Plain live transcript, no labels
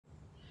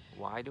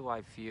Why do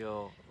I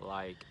feel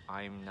like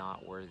I'm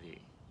not worthy?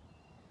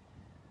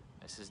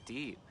 This is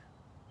deep.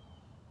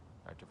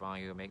 Dr. Vuong,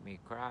 you're gonna make me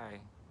cry.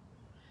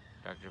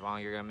 Dr.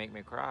 Vuong, you're gonna make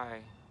me cry.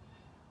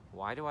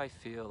 Why do I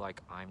feel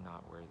like I'm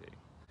not worthy?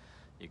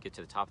 You get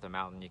to the top of the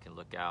mountain, you can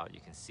look out,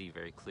 you can see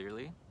very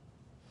clearly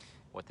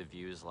what the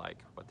view is like,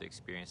 what the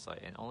experience is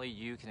like, and only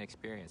you can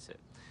experience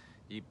it.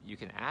 You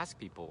can ask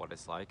people what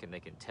it's like and they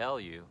can tell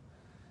you,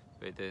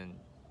 but then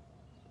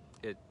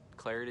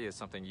clarity is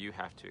something you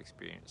have to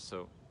experience.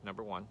 So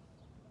number one,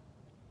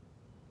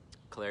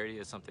 clarity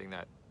is something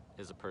that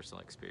is a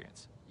personal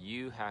experience.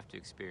 You have to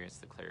experience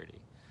the clarity.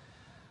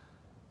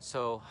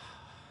 So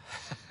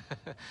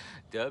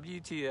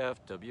WTF,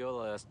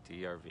 WLS,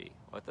 DRV.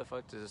 What the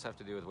fuck does this have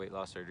to do with weight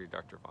loss surgery,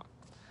 Dr. Vuong?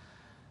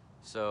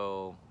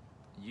 So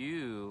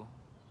you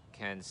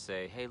can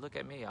say, hey, look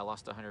at me, I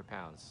lost 100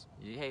 pounds.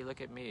 Hey,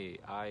 look at me,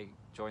 I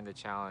joined the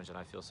challenge and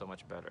I feel so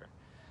much better.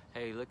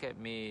 Hey, look at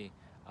me,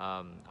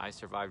 I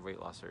survived weight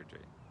loss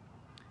surgery.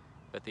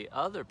 But the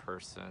other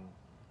person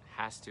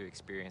has to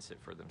experience it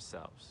for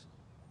themselves.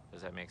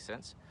 Does that make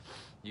sense?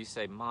 You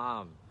say,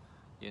 Mom,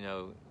 you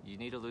know, you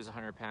need to lose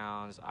 100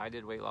 pounds. I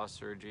did weight loss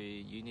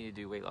surgery. You need to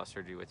do weight loss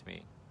surgery with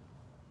me.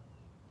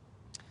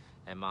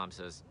 And Mom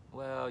says,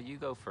 well, you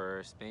go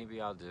first.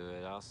 Maybe I'll do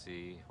it. I'll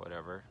see,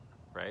 whatever,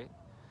 right?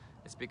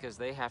 It's because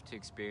they have to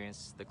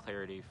experience the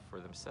clarity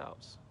for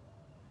themselves.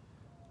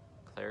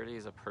 Clarity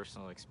is a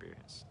personal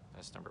experience.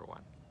 That's number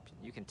one.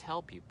 You can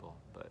tell people,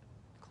 but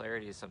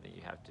clarity is something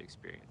you have to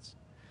experience.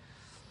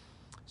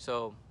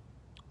 So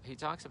he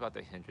talks about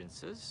the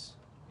hindrances.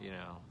 You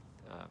know,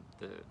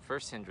 the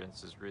first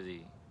hindrance is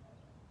really,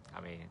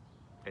 I mean,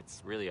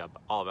 it's really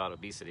all about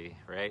obesity,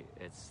 right?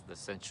 It's the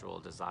sensual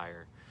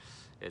desire.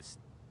 It's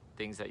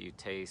things that you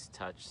taste,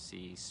 touch,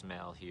 see,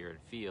 smell, hear,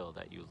 and feel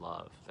that you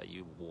love, that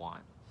you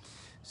want.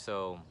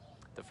 So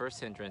the first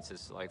hindrance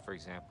is like, for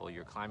example,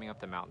 you're climbing up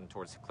the mountain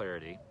towards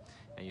clarity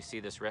and you see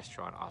this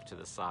restaurant off to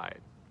the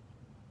side.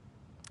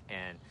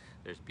 And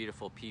there's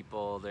beautiful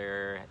people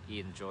there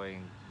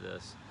enjoying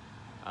this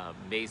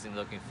amazing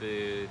looking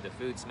food. The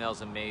food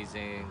smells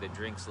amazing. The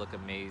drinks look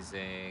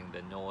amazing.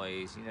 The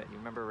noise, you know, you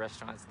remember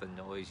restaurants, the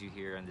noise you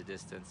hear in the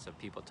distance of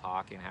people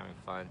talking, having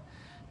fun,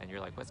 and you're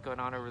like, what's going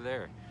on over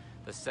there?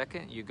 The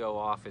second you go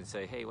off and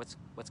say, hey, what's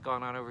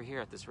going on over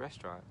here at this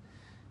restaurant?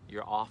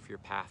 You're off your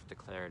path to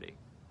clarity,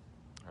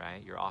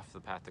 right? You're off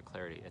the path to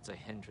clarity. It's a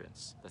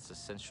hindrance. That's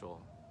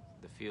essential.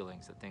 The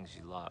feelings, the things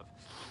you love.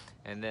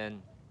 And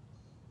then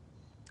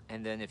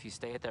if you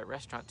stay at that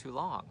restaurant too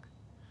long,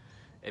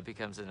 it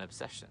becomes an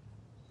obsession.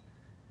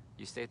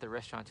 You stay at the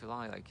restaurant too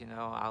long, like, you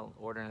know, I'll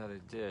order another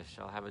dish,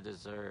 I'll have a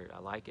dessert, I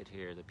like it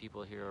here, the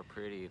people here are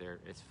pretty,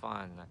 it's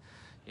fun,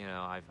 you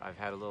know, I've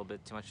had a little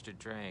bit too much to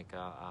drink,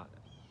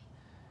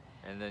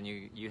 and then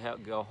you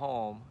go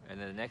home, and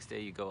then the next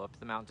day you go up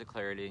the mountain to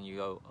clarity and you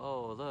go,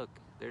 oh, look,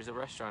 there's a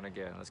restaurant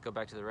again, let's go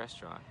back to the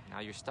restaurant. Now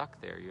you're stuck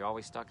there, you're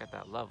always stuck at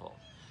that level.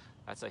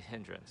 That's a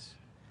hindrance.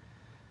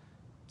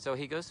 So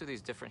he goes through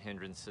these different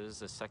hindrances.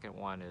 The second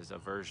one is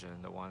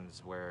aversion, the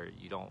ones where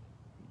you don't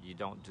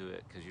do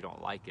it because you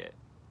don't like it.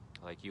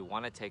 Like you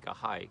want to take a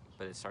hike,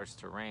 but it starts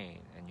to rain,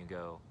 and you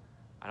go,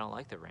 I don't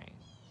like the rain.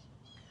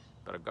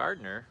 But a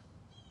gardener,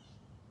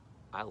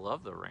 I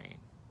love the rain.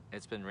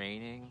 It's been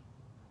raining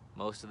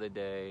most of the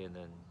day, and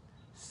then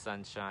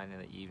sunshine in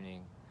the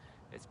evening.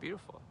 It's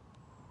beautiful.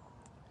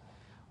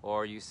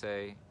 Or you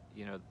say,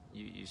 you know,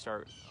 you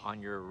start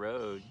on your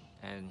road,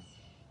 and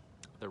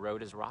the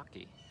road is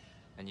rocky.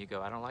 And you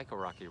go, I don't like a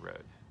rocky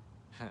road.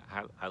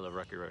 I love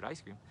rocky road ice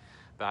cream,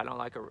 but I don't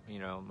like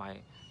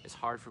it's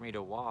hard for me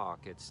to walk.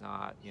 It's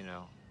not, you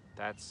know,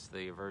 that's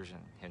the aversion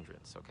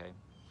hindrance, okay?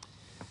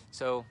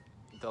 So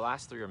the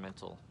last three are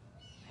mental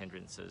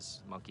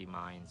hindrances, monkey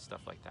mind,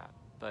 stuff like that.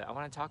 But I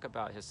want to talk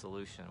about his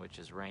solution, which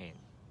is rain.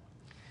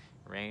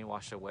 Rain,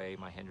 wash away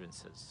my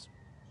hindrances.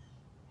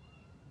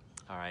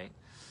 All right?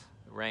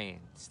 RAIN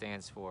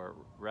stands for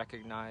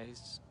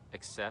recognize,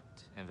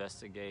 accept,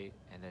 investigate,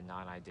 and then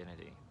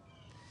non-identity.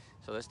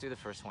 So let's do the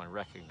first one,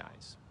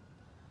 recognize.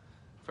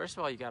 First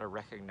of all, you got to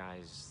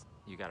recognize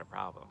you got a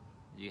problem.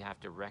 You have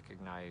to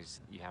recognize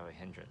you have a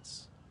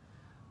hindrance.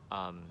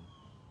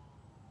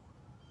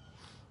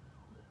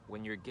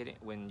 When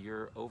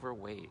you're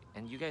overweight,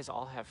 and you guys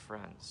all have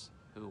friends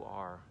who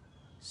are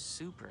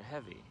super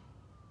heavy.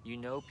 You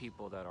know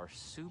people that are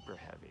super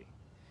heavy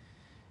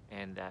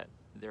and that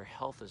their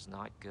health is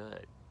not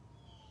good,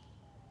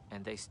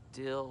 and they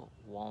still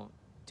won't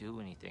do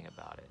anything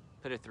about it.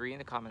 Put a 3 in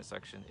the comment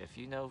section if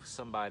you know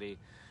somebody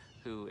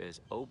who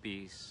is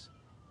obese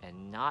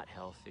and not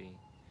healthy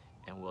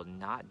and will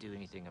not do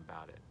anything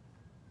about it.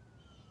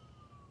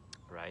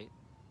 Right?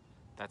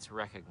 That's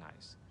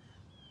recognized.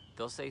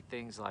 They'll say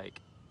things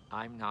like,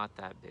 I'm not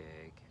that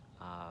big,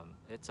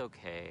 it's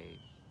okay,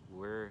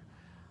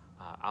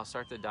 I'll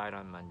start the diet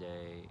on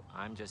Monday,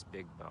 I'm just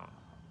big bone,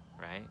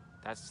 right?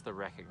 That's the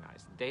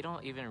recognized. They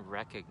don't even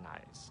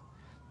recognize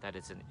that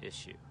it's an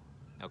issue.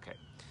 Okay,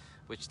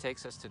 which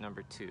takes us to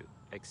number 2,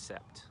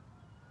 accept.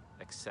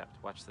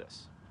 Accept, watch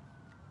this,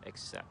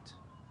 accept.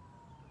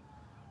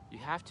 You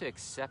have to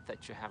accept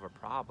that you have a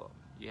problem.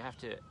 You have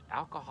to,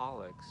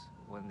 alcoholics,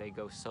 when they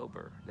go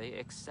sober, they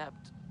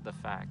accept the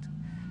fact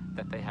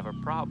that they have a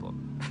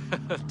problem.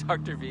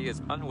 Dr. V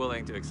is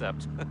unwilling to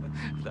accept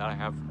that I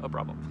have a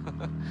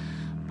problem.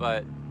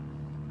 But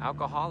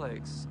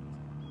alcoholics,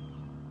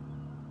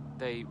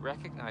 they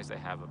recognize they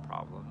have a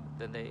problem,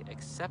 then they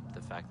accept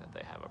the fact that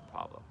they have a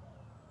problem.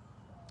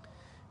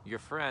 Your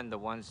friend, the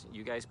ones,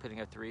 you guys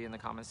putting a 3 in the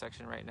comment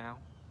section right now,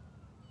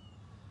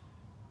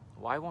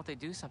 why won't they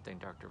do something,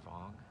 Dr.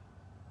 Vuong?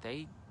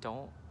 They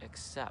don't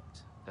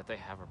accept that they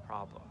have a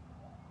problem.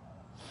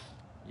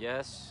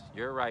 Yes,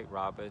 you're right,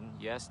 Robin.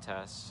 Yes,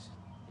 Tess.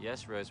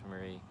 Yes,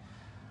 Rosemary.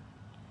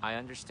 I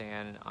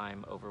understand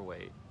I'm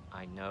overweight.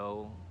 I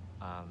know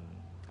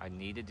I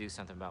need to do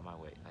something about my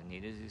weight. I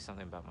need to do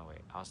something about my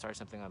weight. I'll start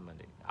something on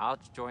Monday. I'll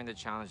join the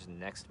challenge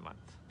next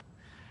month.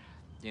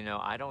 You know,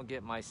 I don't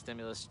get my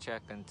stimulus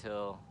check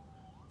until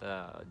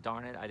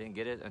darn it, I didn't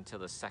get it until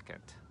the 2nd.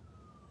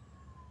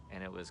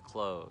 And it was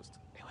closed.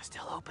 It was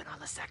still open on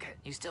the 2nd.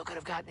 You still could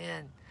have gotten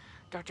in.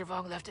 Dr.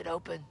 Vuong left it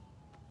open.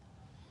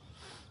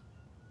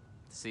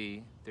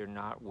 See, they're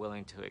not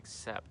willing to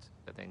accept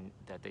that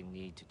they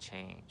need to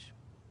change.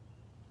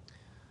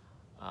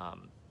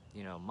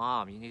 You know,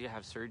 Mom, you need to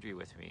have surgery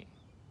with me.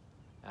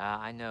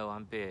 I know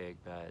I'm big,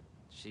 but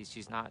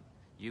she's not.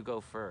 You go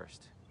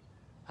first.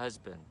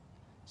 Husband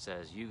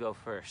says, you go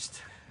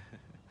first.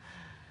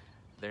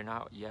 They're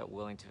not yet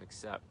willing to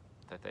accept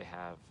that they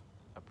have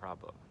a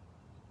problem.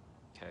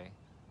 Okay?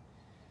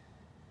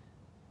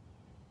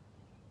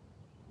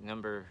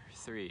 Number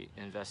 3,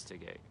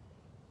 investigate.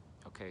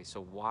 Okay,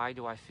 so why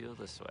do I feel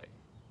this way?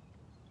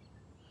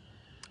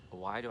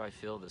 Why do I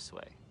feel this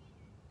way?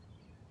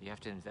 You have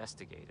to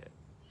investigate it.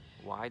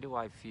 Why do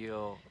I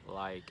feel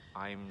like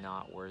I'm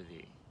not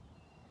worthy?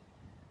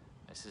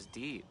 This is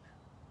deep.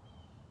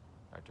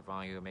 Dr.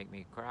 Vuong, you're gonna make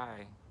me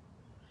cry.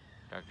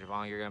 Dr.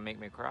 Vuong, you're gonna make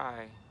me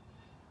cry.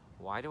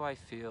 Why do I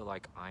feel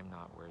like I'm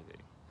not worthy?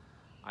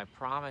 I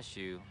promise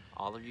you,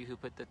 all of you who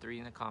put the 3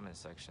 in the comment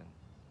section,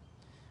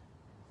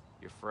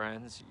 your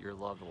friends, your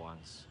loved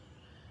ones,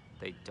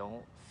 they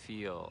don't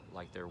feel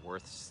like they're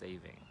worth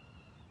saving.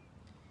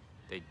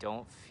 They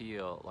don't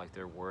feel like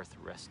they're worth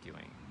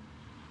rescuing.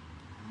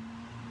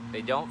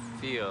 They don't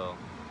feel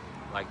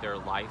like their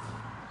life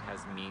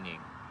has meaning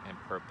and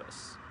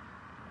purpose.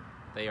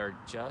 They are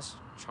just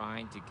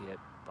trying to get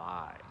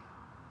by.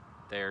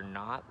 They are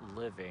not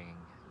living.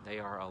 They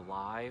are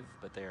alive,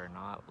 but they are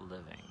not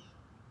living.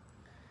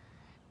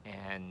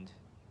 And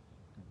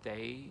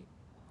they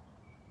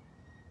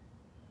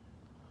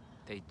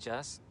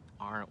just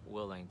aren't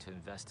willing to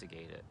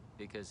investigate it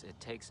because it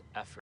takes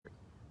effort.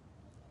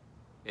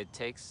 It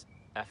takes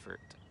effort.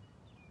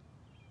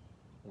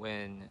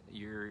 When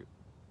you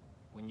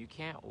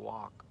can't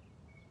walk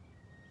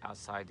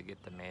outside to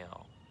get the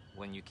mail,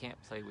 when you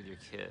can't play with your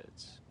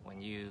kids,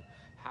 when you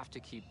have to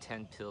keep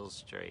 10 pills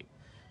straight,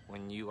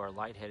 when you are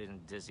lightheaded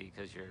and dizzy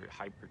because your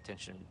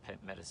hypertension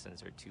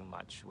medicines are too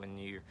much, when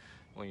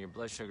your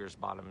blood sugars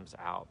bottoms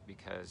out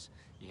because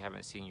you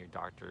haven't seen your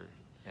doctor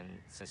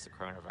since the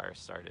coronavirus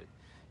started,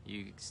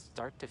 you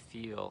start to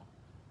feel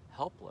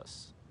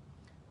helpless.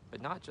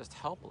 But not just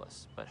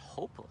helpless, but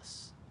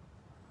hopeless.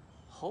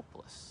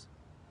 Hopeless,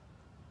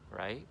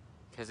 right?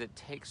 Because it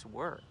takes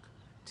work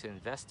to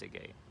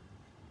investigate.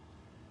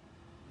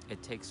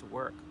 It takes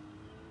work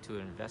to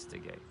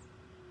investigate.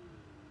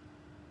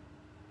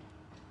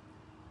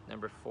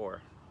 Number 4,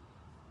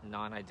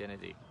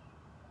 non-identity.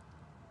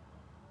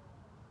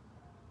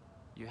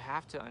 You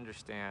have to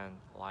understand,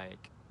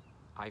 like,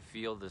 I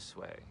feel this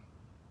way,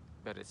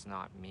 but it's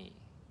not me.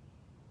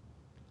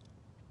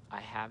 I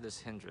have this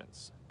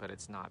hindrance, but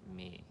it's not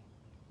me.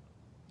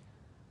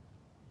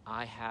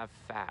 I have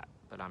fat,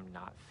 but I'm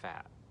not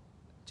fat.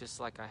 Just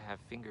like I have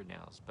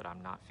fingernails, but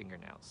I'm not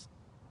fingernails.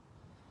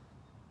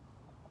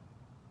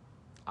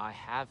 I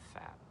have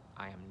fat,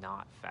 I am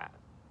not fat.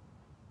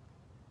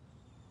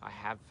 I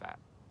have fat,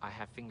 I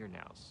have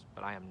fingernails,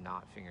 but I am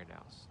not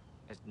fingernails.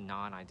 It's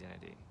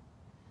non-identity.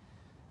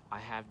 I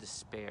have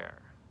despair.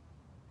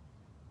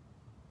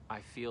 I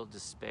feel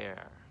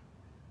despair.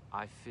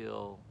 I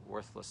feel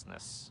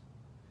worthlessness.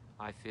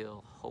 I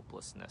feel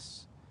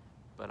hopelessness,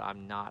 but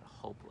I'm not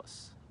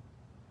hopeless.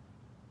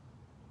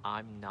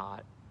 I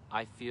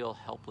feel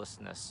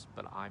helplessness,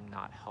 but I'm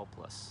not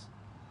helpless.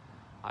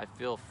 I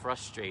feel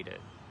frustrated,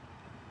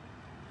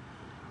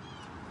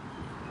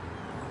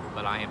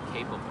 but I am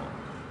capable.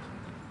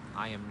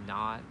 I am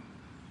not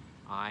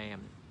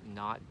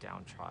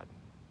downtrodden.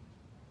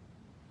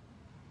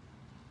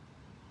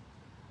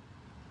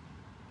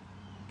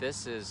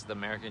 This is the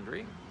American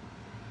dream.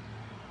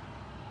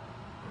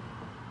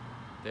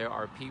 There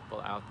are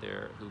people out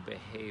there who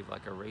behave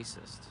like a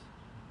racist,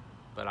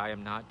 but I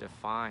am not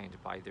defined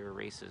by their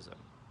racism.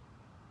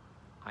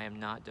 I am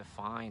not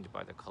defined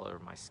by the color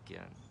of my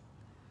skin.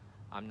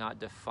 I'm not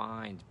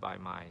defined by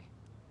my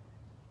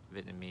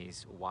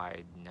Vietnamese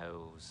wide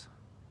nose.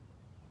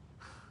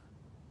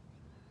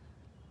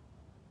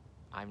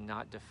 I'm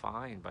not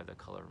defined by the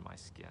color of my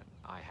skin.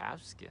 I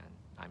have skin.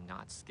 I'm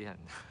not skin.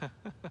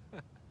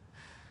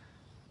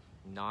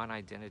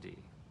 non-identity,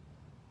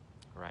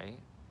 right?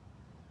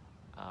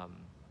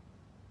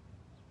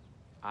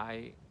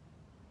 I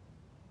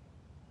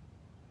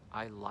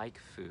like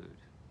food,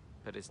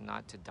 but it's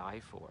not to die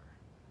for,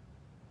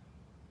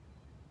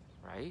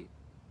 right?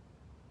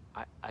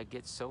 I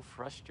get so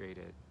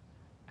frustrated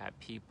at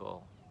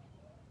people.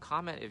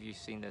 Comment if you've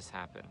seen this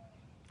happen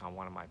on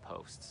one of my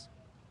posts.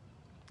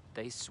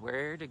 They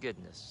swear to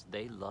goodness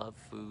they love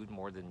food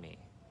more than me.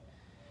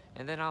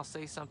 And then I'll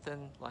say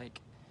something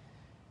like,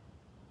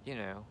 you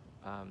know,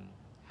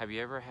 have you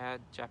ever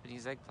had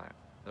Japanese eggplant?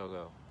 They'll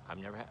go, I've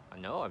never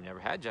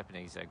had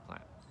Japanese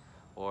eggplant.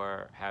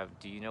 Or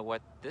do you know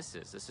what this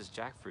is? This is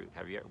jackfruit.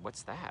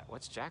 What's that?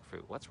 What's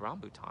jackfruit? What's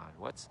rambutan?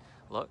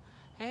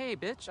 Hey,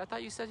 bitch, I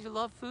thought you said you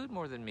love food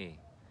more than me.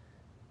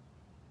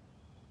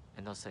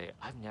 And they'll say,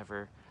 I've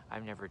never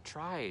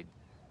tried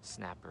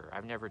snapper.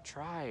 I've never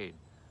tried,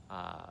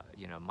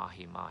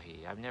 mahi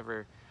mahi. I've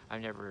never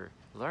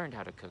learned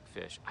how to cook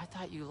fish. I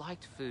thought you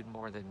liked food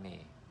more than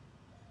me.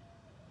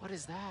 What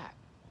is that?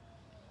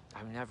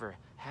 I've never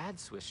had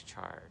Swiss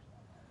chard.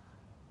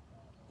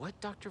 What,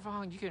 Dr.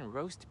 Vuong? You can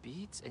roast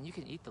beets and you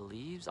can eat the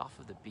leaves off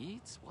of the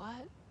beets?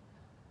 What?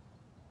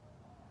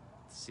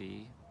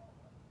 See?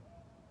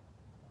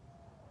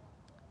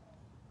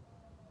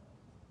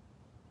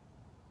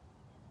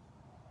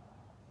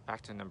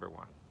 Back to number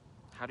one.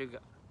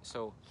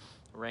 So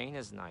rain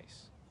is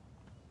nice.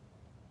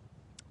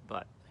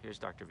 But here's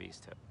Dr. V's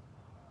tip.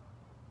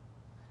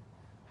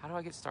 How do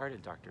I get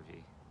started, Dr.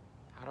 V?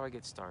 How do I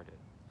get started?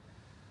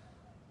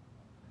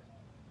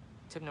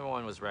 Tip number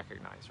one was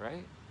recognize,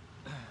 right?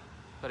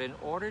 But in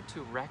order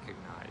to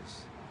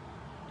recognize,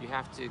 you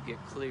have to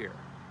get clear.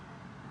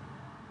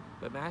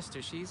 But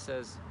Master Shi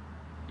says,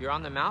 you're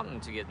on the mountain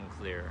to getting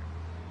clear.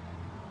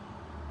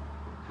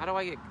 How do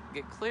I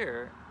get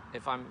clear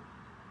if I'm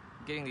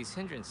getting these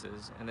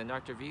hindrances? And then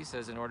Dr. V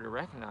says, in order to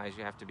recognize,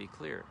 you have to be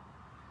clear.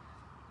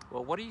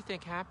 Well, what do you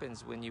think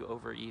happens when you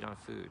overeat on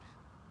food?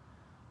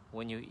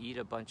 When you eat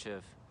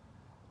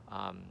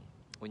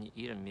when you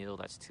eat a meal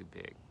that's too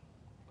big?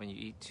 When you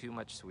eat too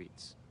much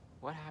sweets?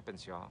 What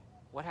happens, y'all?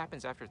 What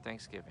happens after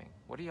Thanksgiving?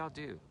 What do y'all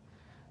do?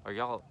 Are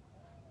y'all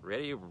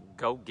ready to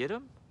go get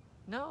them?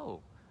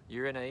 No.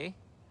 You're in a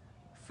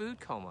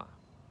food coma.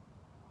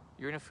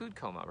 You're in a food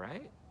coma,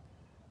 right?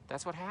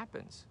 That's what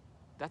happens.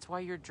 That's why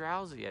you're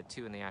drowsy at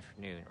 2 in the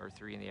afternoon or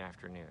 3 in the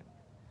afternoon.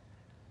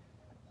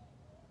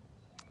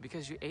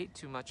 Because you ate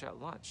too much at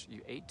lunch.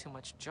 You ate too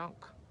much junk.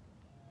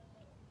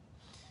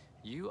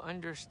 You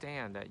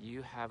understand that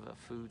you have a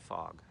food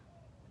fog.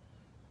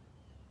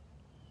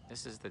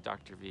 This is the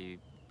Dr. V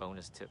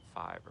bonus tip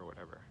 5 or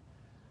whatever.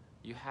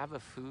 You have a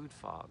food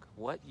fog.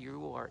 What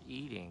you are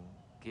eating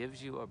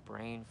gives you a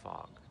brain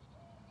fog.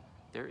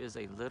 There is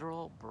a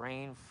literal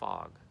brain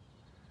fog.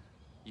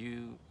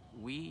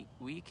 We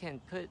can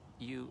put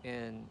you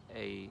in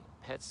a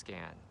PET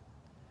scan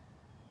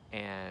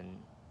and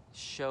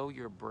show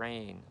your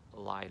brain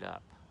light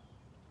up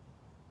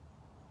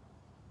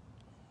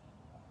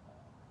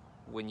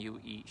when you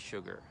eat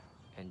sugar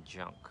and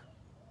junk.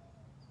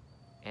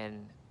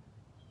 And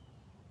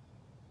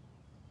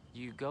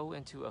you go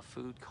into a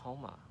food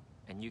coma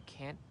and you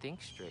can't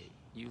think straight.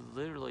 You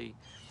literally,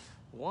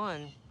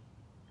 one,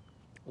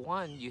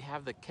 you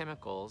have the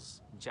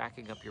chemicals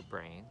jacking up your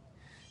brain.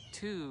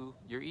 2,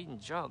 you're eating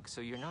junk,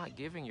 so you're not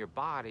giving your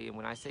body, and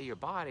when I say your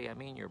body, I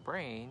mean your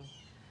brain,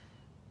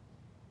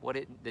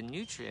 the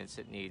nutrients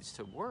it needs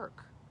to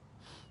work.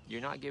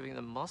 You're not giving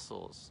the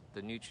muscles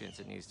the nutrients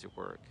it needs to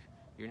work.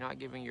 You're not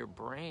giving your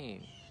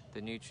brain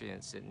the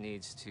nutrients it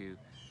needs to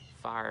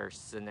fire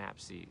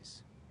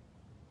synapses.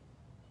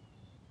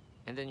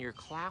 And then you're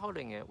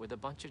clouding it with a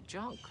bunch of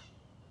junk.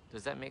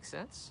 Does that make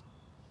sense?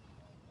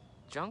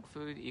 Junk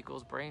food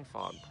equals brain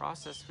fog.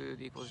 Processed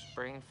food equals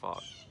brain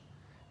fog.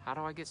 How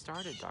do I get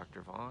started,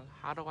 Dr. Vuong?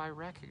 How do I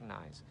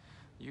recognize?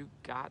 You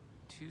got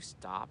to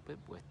stop it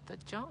with the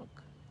junk.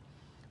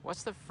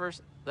 What's the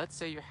first, let's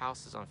say your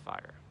house is on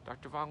fire.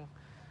 Dr. Vuong,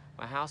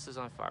 my house is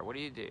on fire. What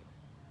do?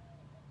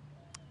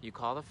 You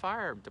call the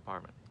fire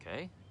department,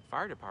 okay?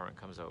 Fire department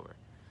comes over.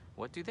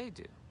 What do?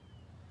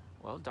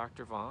 Well,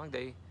 Dr. Vuong,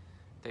 they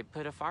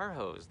put a fire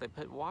hose. They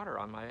put water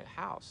on my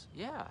house.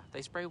 Yeah,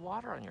 they spray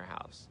water on your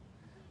house.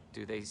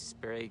 Do they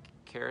spray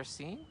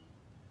kerosene?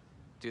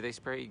 Do they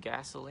spray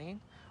gasoline?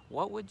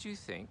 What would you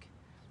think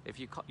if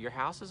your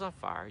house is on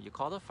fire, you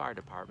call the fire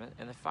department,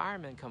 and the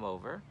firemen come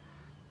over,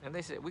 and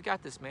they say, we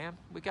got this, ma'am.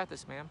 We got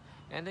this, ma'am.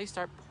 And they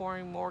start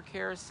pouring more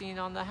kerosene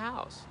on the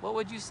house. What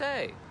would you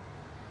say?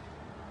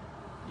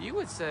 You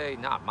would say,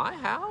 not my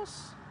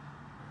house.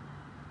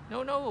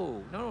 No,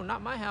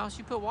 not my house.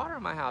 You put water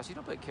on my house. You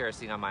don't put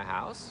kerosene on my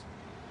house.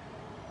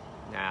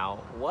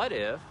 Now, what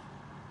if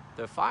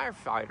the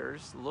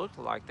firefighters looked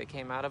like they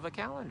came out of a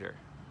calendar?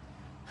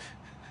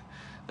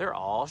 They're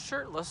all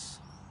shirtless.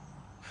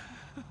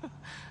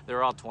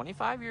 They're all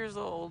 25 years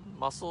old,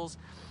 muscles,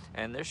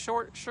 and they're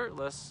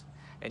shirtless.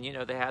 And you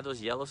know, they have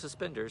those yellow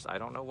suspenders. I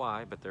don't know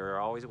why, but they're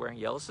always wearing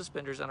yellow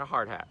suspenders and a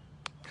hard hat.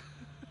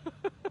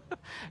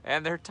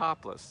 And they're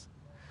topless.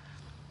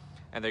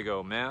 And they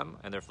go, ma'am,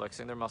 and they're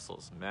flexing their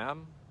muscles.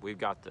 Ma'am, we've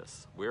got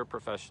this. We're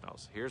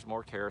professionals. Here's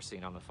more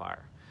kerosene on the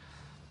fire.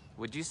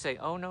 Would you say,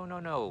 oh, no, no,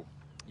 no.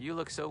 You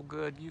look so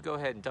good. You go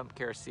ahead and dump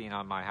kerosene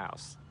on my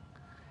house.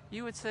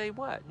 You would say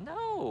what?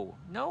 No,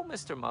 no,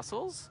 Mr.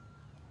 Muscles.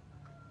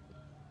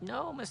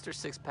 No, Mr.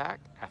 Six-Pack.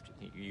 After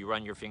you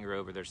run your finger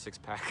over their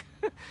six-pack.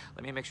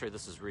 Let me make sure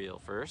this is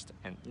real first.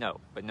 And no,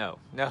 but no,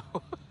 no.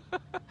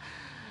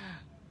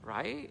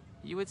 Right?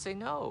 You would say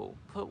no.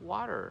 Put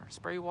water,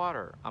 spray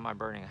water on my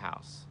burning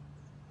house.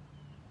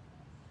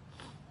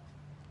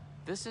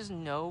 This is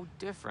no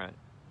different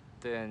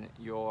than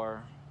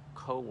your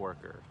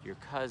coworker, your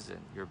cousin,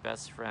 your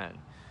best friend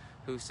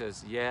who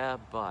says, yeah,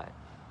 but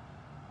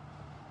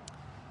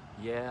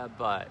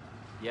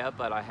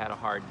I had a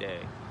hard day.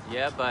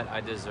 Yeah, but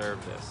I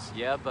deserve this.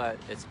 Yeah, but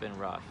it's been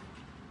rough.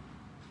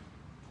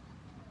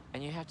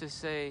 And you have to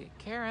say,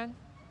 Karen,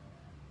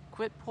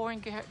 quit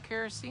pouring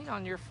kerosene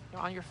on your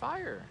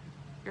fire.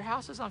 Your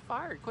house is on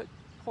fire. Quit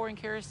pouring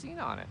kerosene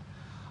on it.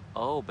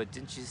 Oh, but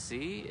didn't you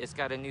see? It's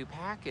got a new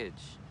package.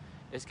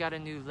 It's got a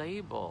new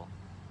label.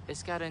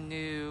 It's got a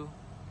new...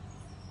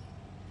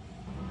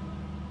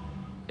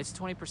 It's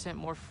 20%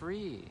 more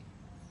free.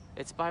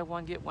 It's buy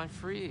one, get one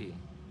free.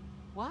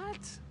 What?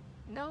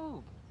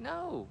 No,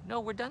 no, no,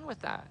 we're done with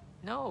that.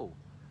 No,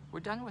 we're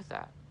done with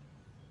that.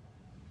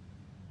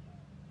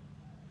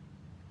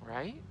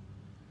 Right?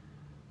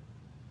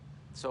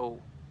 So,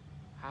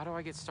 how do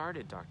I get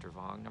started, Dr.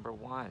 Vuong? Number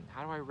one,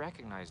 how do I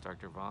recognize,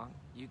 Dr. Vuong?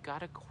 You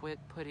gotta quit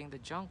putting the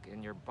junk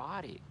in your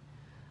body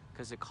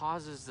because it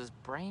causes this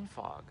brain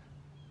fog.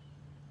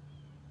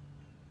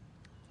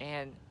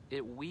 And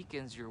it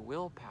weakens your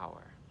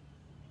willpower.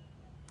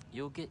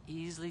 You'll get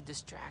easily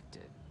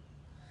distracted.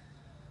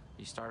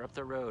 You start up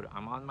the road.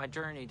 I'm on my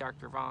journey,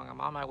 Dr. Vuong.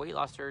 I'm on my weight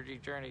loss surgery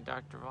journey,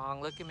 Dr.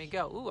 Vuong. Look at me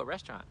go. Ooh, a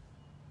restaurant.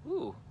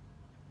 Ooh,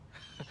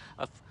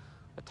 a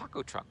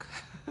taco truck.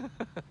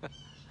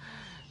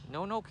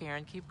 No, no,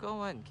 Karen, keep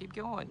going, keep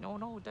going. No,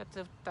 no,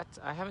 that's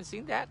I haven't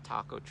seen that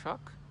taco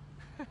truck.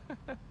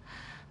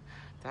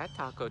 That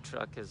taco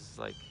truck is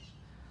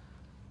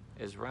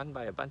run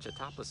by a bunch of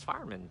topless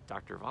firemen,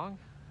 Dr. Vuong.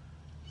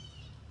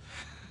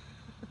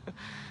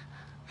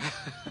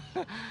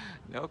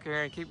 No,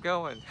 Karen, keep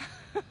going.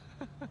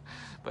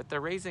 But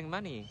they're raising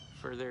money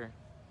for their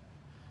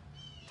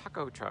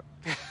taco truck.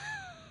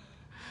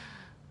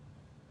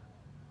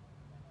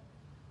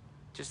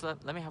 Just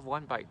let me have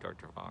one bite,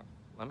 Dr. Vuong.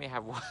 Let me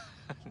have one.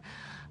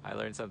 I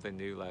learned something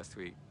new last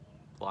week.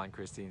 Blonde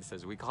Christine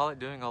says, we call it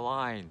doing a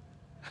line.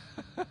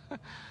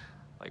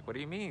 Like, what do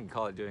you mean,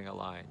 call it doing a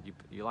line?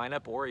 You line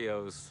up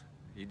Oreos.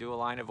 You do a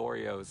line of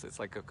Oreos. It's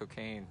like a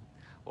cocaine.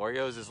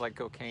 Oreos is like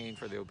cocaine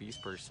for the obese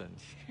person.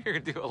 You're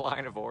gonna do a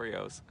line of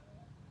Oreos.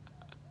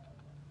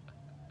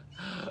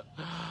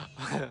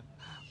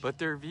 But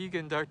they're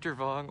vegan, Dr.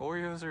 Vuong.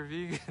 Oreos are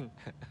vegan.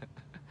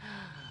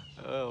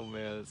 Oh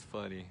man, that's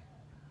funny.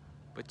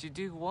 But you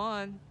do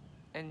one,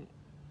 and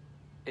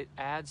it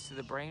adds to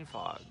the brain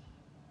fog.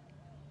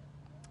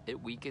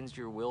 It weakens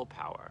your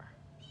willpower.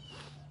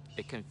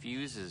 It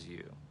confuses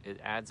you. It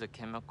adds a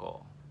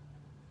chemical.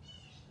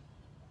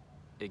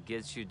 It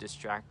gets you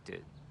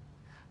distracted.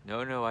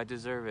 No, no, I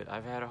deserve it.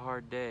 I've had a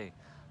hard day.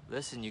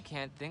 Listen, you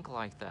can't think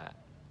like that.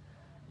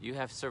 You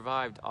have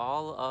survived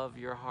all of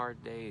your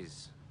hard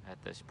days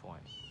at this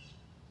point.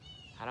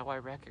 How do I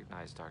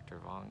recognize, Dr.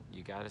 Vuong?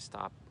 You got to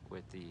stop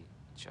with the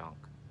junk.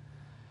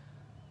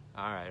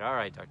 All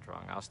right, Dr.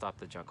 Vuong, I'll stop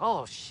the junk.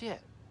 Oh,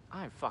 shit,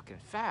 I'm fucking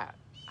fat.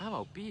 I'm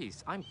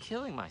obese. I'm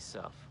killing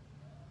myself.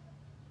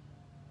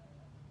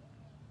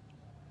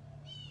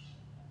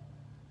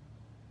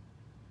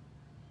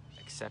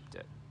 Accept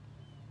it.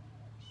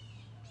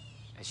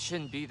 It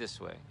shouldn't be this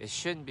way. It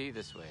shouldn't be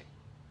this way.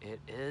 It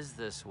is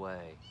this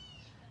way.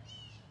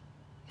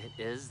 It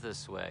is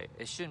this way.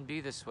 It shouldn't be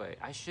this way.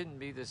 I shouldn't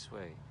be this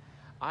way.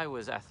 I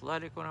was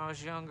athletic when I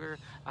was younger.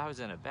 I was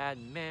in a bad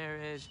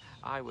marriage.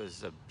 I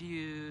was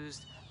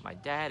abused. My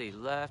daddy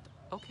left.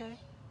 Okay.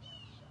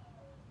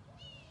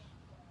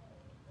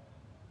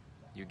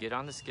 You get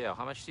on the scale.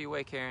 How much do you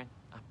weigh, Karen?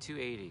 I'm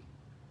 280.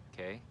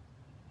 Okay.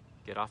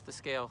 Get off the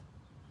scale.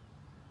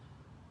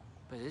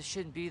 But it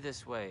shouldn't be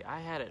this way. I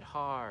had it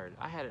hard.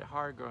 I had it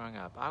hard growing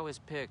up. I was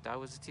picked. I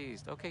was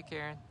teased. Okay,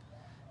 Karen.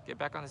 Get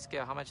back on the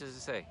scale. How much does it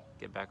say?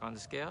 Get back on the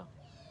scale.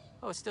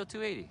 Oh, it's still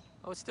 280.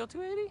 Oh, it's still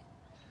 280?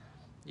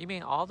 You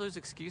mean all those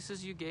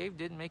excuses you gave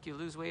didn't make you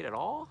lose weight at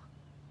all?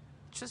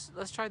 Just,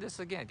 let's try this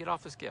again. Get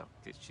off the scale.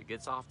 She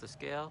gets off the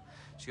scale.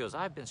 She goes,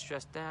 I've been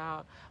stressed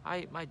out.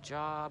 My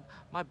job,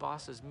 my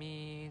boss is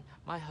mean.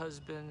 My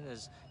husband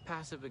is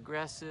passive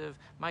aggressive.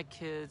 My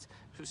kids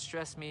who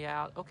stress me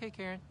out. Okay,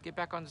 Karen, get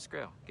back on the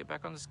scale. Get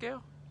back on the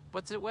scale.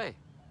 What's it weigh?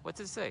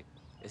 What's it say?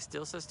 It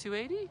still says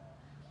 280?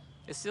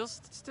 It still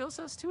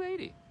says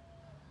 280.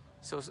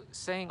 So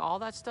saying all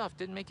that stuff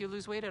didn't make you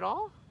lose weight at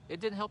all? It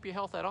didn't help your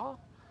health at all?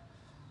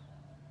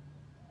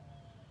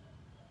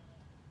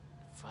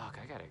 Fuck,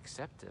 I gotta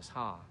accept this,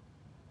 huh?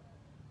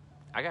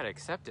 I gotta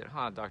accept it,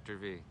 huh, Dr.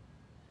 V?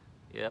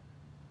 Yep.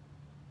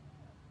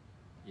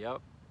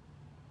 Yep.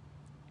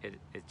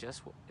 it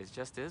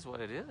just is what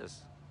it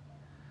is.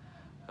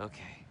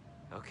 Okay,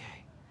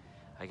 okay.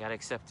 I gotta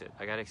accept it.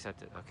 I gotta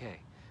accept it. Okay,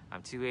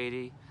 I'm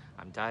 280.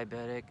 I'm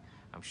diabetic.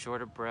 I'm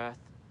short of breath.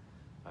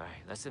 All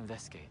right, let's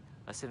investigate.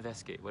 Let's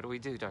investigate. What do we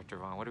do, Dr.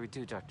 Vuong? What do we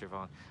do, Dr.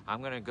 Vuong?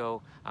 I'm gonna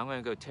go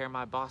tear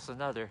my boss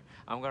another.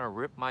 I'm gonna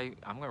rip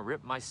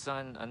my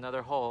son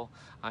another hole.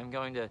 I'm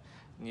going to,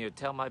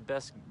 tell my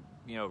best,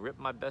 rip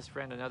my best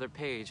friend another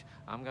page.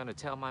 I'm gonna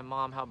tell my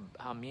mom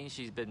how mean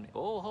she's been.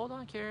 Oh, hold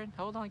on, Karen.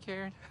 Hold on,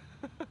 Karen.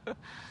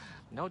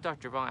 No,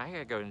 Dr. Vuong, I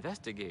gotta go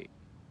investigate.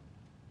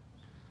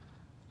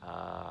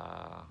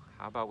 How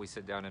about we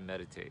sit down and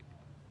meditate?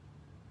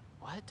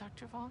 What,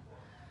 Dr. Vuong?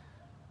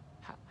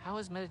 How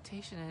is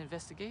meditation an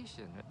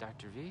investigation,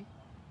 Dr. V?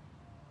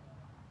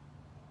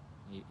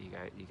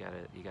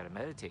 You gotta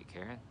meditate,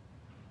 Karen.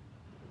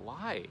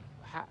 Why?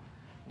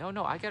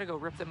 No, I gotta go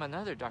rip them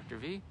another, Dr.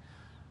 V.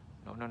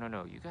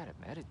 No. You gotta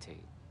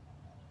meditate.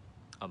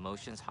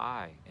 Emotions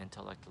high,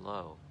 intellect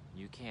low.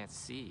 You can't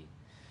see.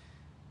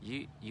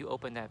 You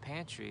open that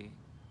pantry,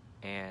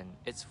 and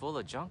it's full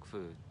of junk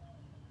food,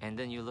 and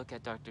then you look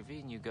at Dr. V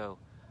and you go,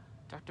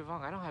 Dr.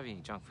 Vuong, I don't have any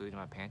junk food in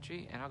my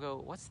pantry. And I'll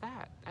go, what's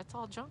that? That's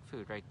all junk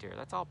food right there.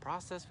 That's all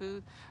processed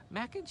food.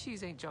 Mac and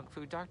cheese ain't junk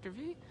food, Dr.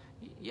 V.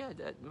 Yeah,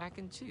 that mac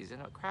and cheese,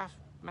 Kraft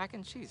mac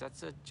and cheese.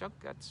 That's a junk.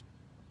 That's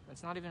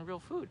not even real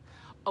food.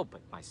 Oh,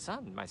 but my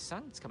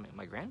son's coming.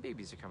 My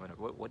grandbabies are coming.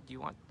 What do you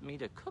want me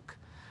to cook?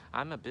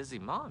 I'm a busy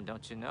mom,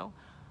 don't you know?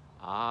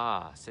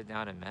 Sit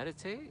down and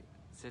meditate.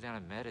 Sit down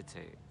and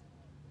meditate.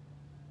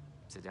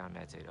 Sit down and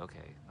meditate.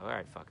 Okay. All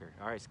right, fucker.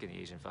 All right, skinny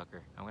Asian fucker.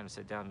 I'm gonna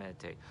sit down and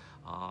meditate.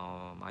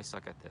 I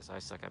suck at this. I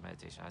suck at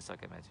meditation. I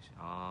suck at meditation.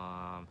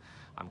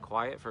 I'm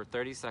quiet for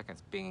 30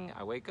 seconds. Bing.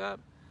 I wake up.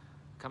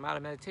 Come out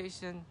of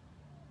meditation.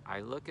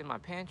 I look in my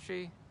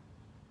pantry.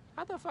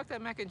 How the fuck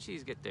that mac and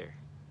cheese get there?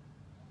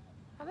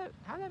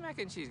 How that mac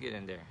and cheese get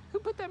in there? Who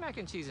put that mac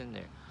and cheese in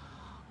there?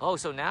 Oh,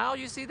 so now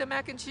you see the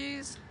mac and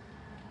cheese?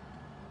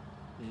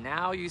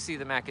 Now you see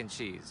the mac and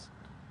cheese.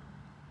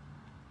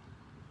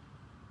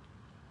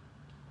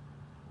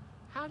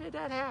 How did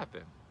that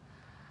happen?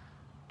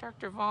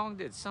 Dr. Vuong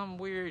did some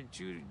weird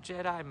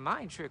Jedi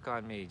mind trick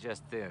on me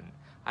just then.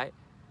 I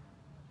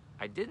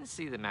didn't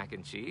see the mac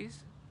and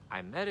cheese.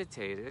 I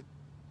meditated,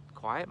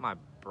 quiet my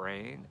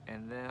brain,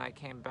 and then I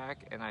came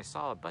back and I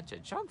saw a bunch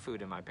of junk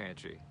food in my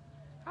pantry.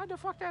 How the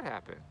fuck that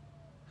happen?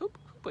 Who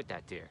put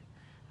that there?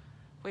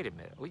 Wait a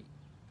minute.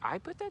 I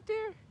put that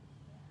there?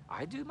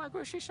 I do my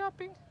grocery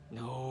shopping?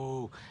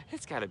 No,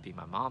 it's gotta be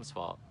my mom's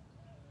fault.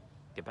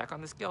 Get back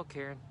on the scale,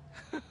 Karen.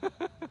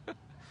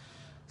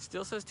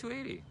 Still says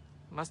 280.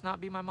 Must not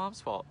be my mom's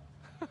fault.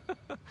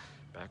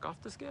 Back off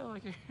the scale.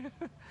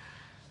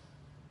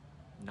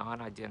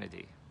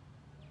 Non-identity.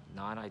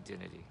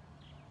 Non-identity.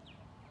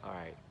 All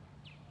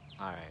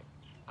right.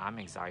 I'm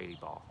anxiety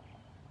ball.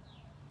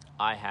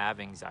 I have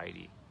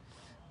anxiety,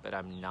 but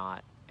I'm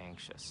not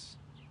anxious.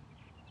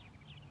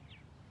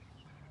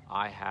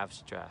 I have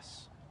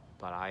stress,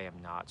 but I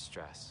am not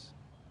stressed.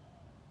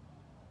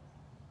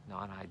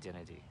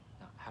 Non-identity.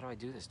 How do I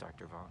do this,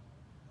 Dr. Vuong?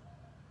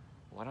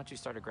 Why don't you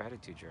start a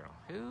gratitude journal?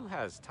 Who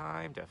has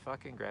time to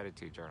fucking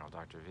gratitude journal,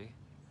 Dr. V?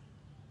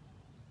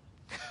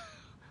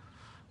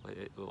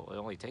 It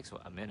only takes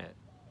a minute.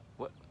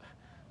 What?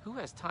 Who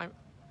has time?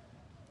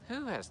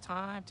 Who has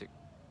time to?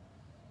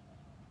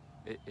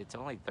 It's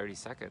only 30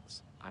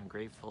 seconds. I'm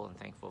grateful and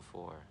thankful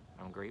for.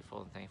 I'm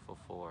grateful and thankful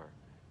for.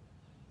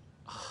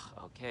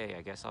 Okay,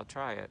 I guess I'll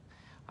try it.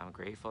 I'm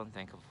grateful and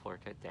thankful for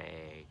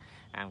today.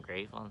 I'm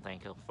grateful and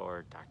thankful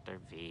for Dr.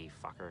 V,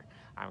 fucker.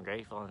 I'm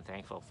grateful and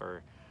thankful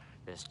for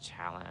this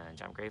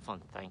challenge. I'm grateful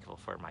and thankful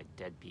for my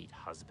deadbeat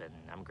husband.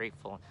 I'm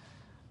grateful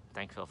and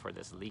thankful for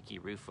this leaky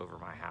roof over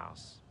my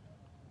house.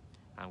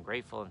 I'm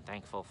grateful and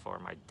thankful for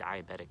my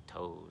diabetic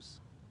toes.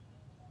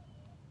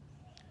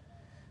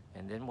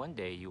 And then one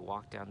day you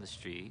walk down the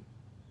street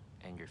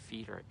and your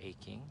feet are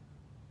aching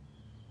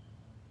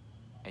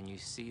and you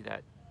see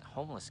that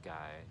homeless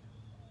guy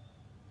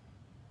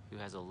who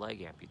has a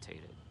leg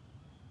amputated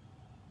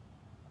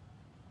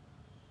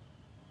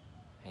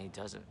and he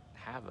doesn't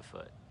have a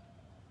foot.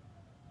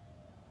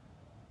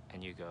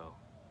 And you go,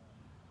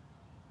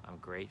 I'm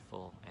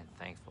grateful and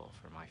thankful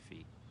for my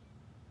feet.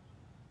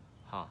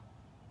 I'm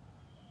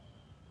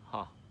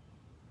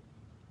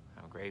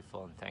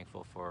grateful and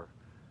thankful for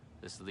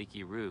this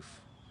leaky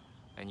roof.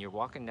 And you're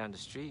walking down the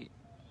street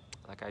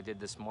like I did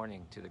this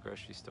morning to the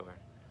grocery store,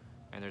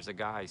 and there's a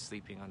guy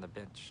sleeping on the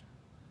bench.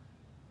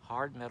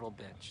 Hard metal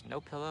bench,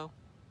 no pillow.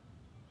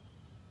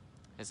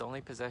 His only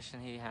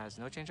possession he has,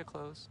 no change of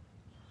clothes.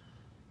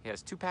 He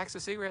has 2 packs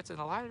of cigarettes and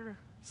a lighter,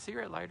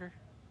 cigarette lighter,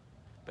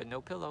 but no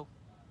pillow,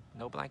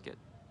 no blanket.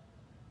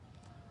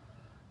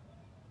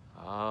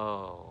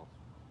 Oh,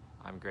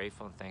 I'm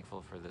grateful and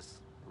thankful for this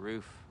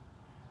roof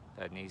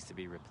that needs to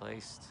be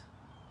replaced.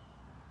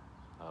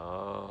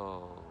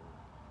 Oh.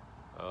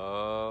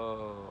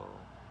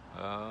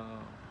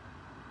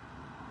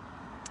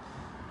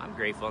 I'm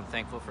grateful and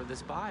thankful for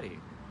this body.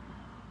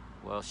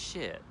 Well,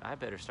 shit, I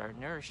better start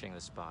nourishing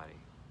this body.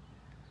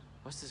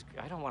 What's this?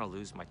 I don't want to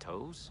lose my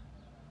toes.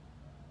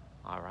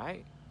 All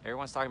right.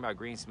 Everyone's talking about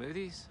green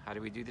smoothies. How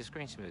do we do this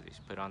green smoothies?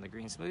 Put on the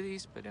green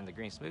smoothies, put in the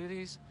green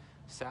smoothies,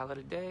 salad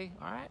a day.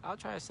 All right, I'll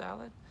try a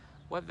salad.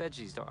 What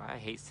veggies don't I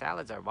hate?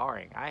 Salads are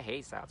boring. I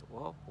hate salads.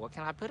 Well, what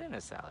can I put in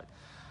a salad?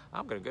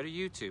 I'm gonna go to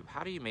YouTube.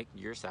 How do you make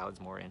your salads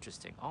more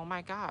interesting? Oh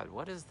my God,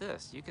 what is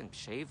this? You can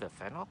shave the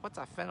fennel? What's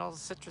a fennel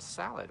citrus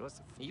salad?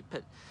 You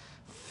put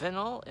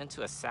fennel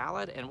into a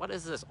salad? And what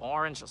is this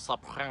orange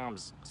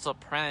orange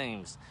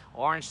supremes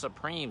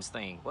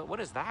thing? What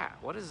is that?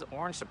 What is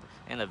orange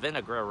and a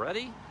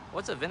vinaigrette?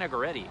 What's a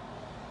vinaigrette?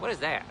 What is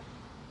that?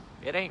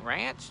 It ain't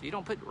ranch? You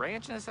don't put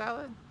ranch in a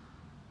salad?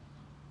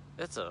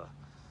 It's a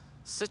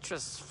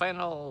citrus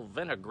fennel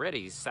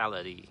vinaigrette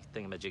salad-y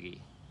thingamajiggy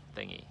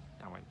thingy.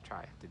 I'm going to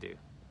try to do.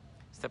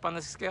 Step on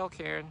the scale,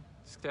 Karen.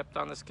 Stepped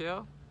on the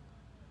scale.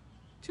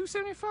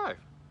 275.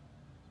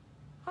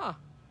 Huh.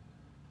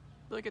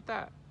 Look at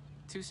that.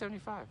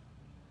 275.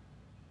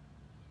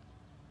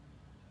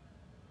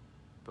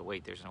 But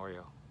wait, there's an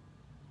Oreo.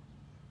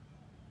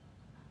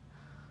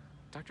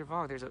 Dr.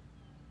 Vuong, there's a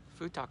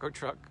food taco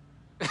truck.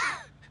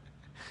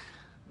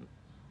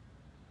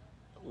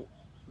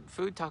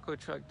 Food taco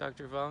truck,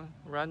 Dr. Vuong,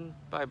 run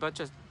by a bunch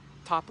of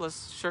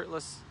topless,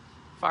 shirtless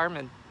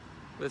firemen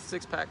with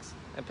six-packs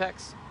and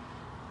pecs,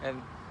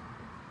 and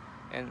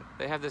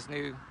they have this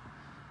new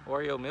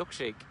Oreo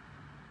milkshake,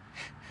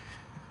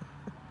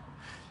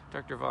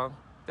 Dr. Vuong,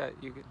 that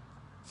you can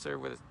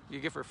serve with. You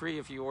get for free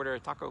if you order a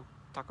Taco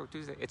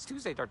Tuesday. It's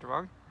Tuesday, Dr.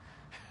 Vuong.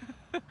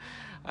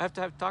 I have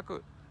to have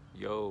taco.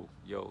 Yo,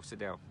 sit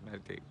down,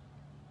 meditate.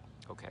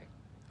 Okay,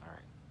 all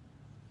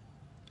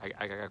right.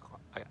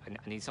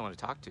 I need someone to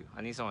talk to.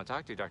 I need someone to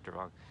talk to, Dr.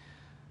 Vuong.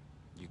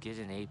 You get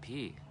an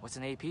AP. What's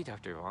an AP,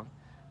 Dr. Vuong?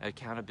 An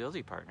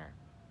accountability partner.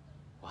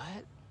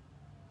 What?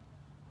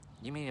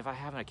 You mean if I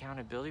have an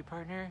accountability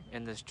partner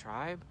in this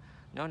tribe?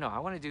 No, I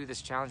want to do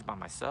this challenge by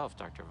myself,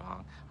 Dr.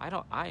 Vuong.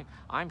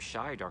 I'm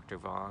shy, Dr.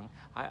 Vuong.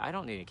 I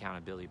don't need an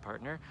accountability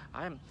partner.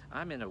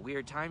 I'm in a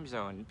weird time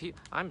zone.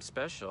 I'm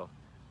special.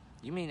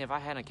 You mean if I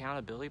had an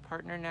accountability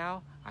partner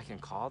now, I can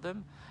call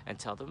them and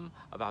tell them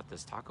about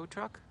this taco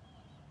truck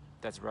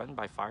that's run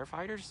by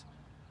firefighters?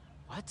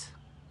 What?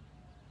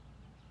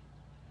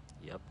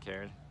 Yep,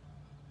 Karen.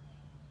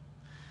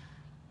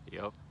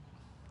 Yep,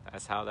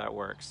 that's how that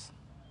works.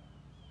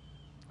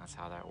 That's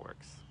how that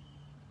works.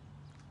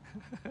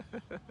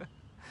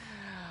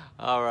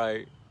 All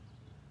right.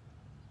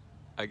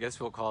 I guess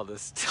we'll call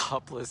this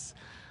topless.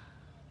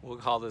 We'll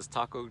call this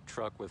taco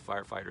truck with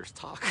firefighters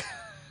talk.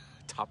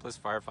 Topless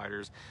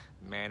firefighters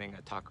manning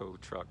a taco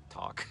truck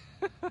talk.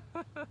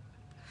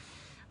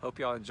 Hope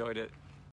y'all enjoyed it.